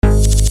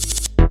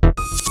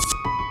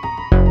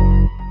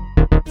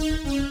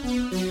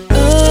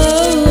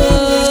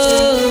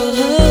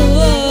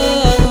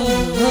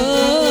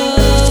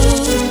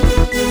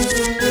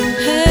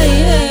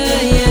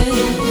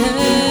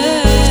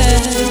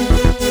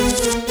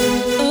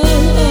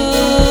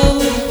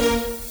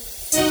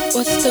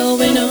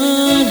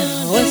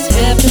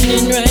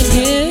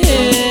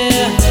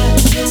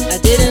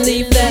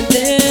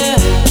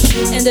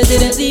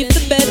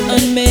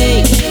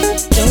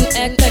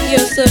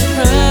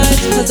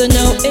'cause I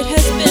know it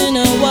has been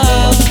a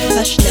while.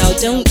 Hush now,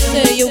 don't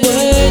say a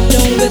word,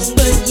 don't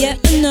whisper yet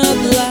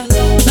another lie.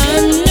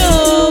 I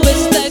know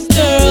it's that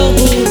girl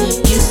who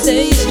you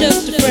say is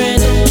just a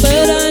friend,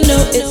 but I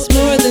know it's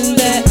more than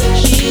that.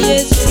 She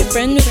is your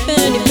friend with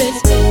benefits.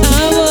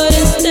 I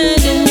wouldn't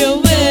stand in your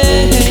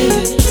way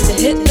to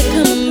hit the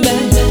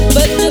comeback,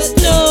 but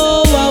just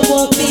know I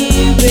won't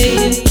be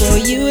waiting for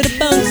you to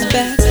bounce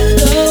back.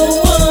 Go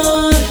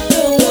on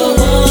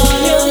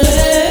your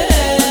way.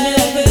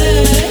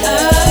 I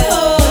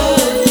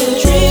hope you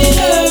treat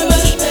her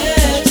much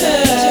better.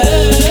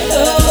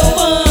 Go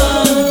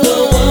on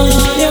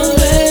your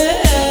way.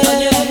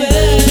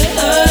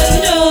 I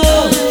know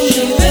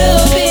she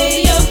will be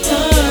your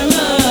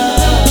karma.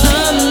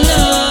 I'm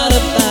not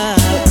about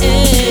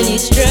any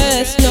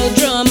stress, no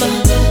drama.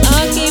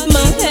 I'll keep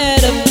my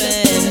head up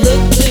and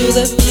look to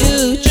the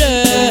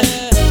future.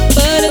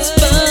 But it's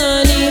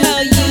funny how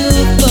you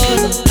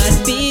thought I'd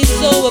be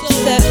so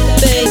upset,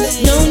 babe.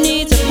 No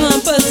need to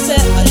pump a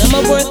set. I know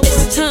my worth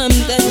is time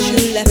that you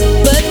left,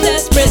 but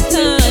desperate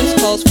times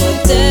calls for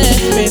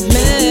desperate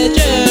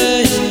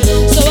measures.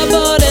 So I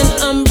bought an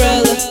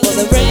umbrella for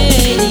the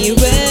rainy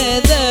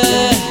weather.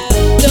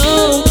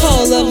 Don't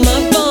call up my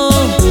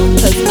phone,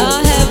 'cause I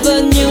have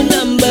a new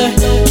number.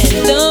 And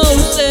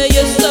don't say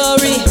you're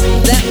sorry,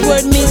 that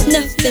word means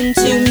nothing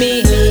to me.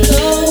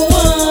 Go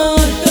on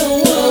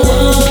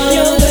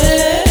your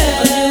way.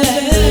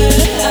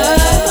 I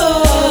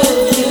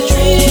hope you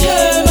treat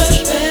her much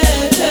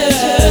better.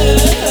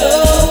 Go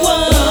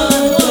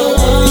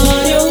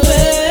on your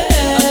way.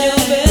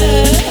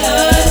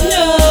 I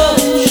know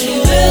she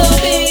will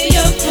be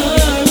your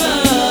karma.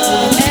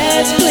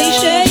 As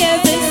cliche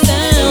as it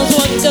sounds,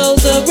 what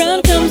goes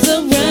around comes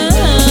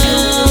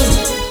around,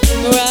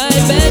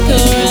 right back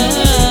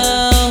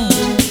around.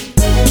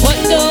 What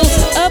goes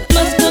up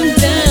must come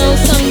down.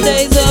 Some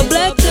days are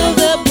black till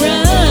they're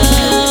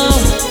brown,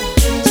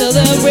 till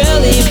they're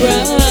really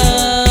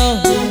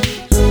brown.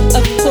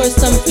 Of course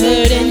I'm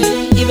hurting,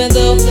 even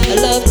though I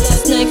love a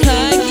snake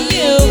like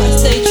you. I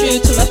stay true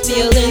to my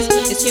feelings,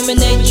 it's human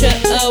nature.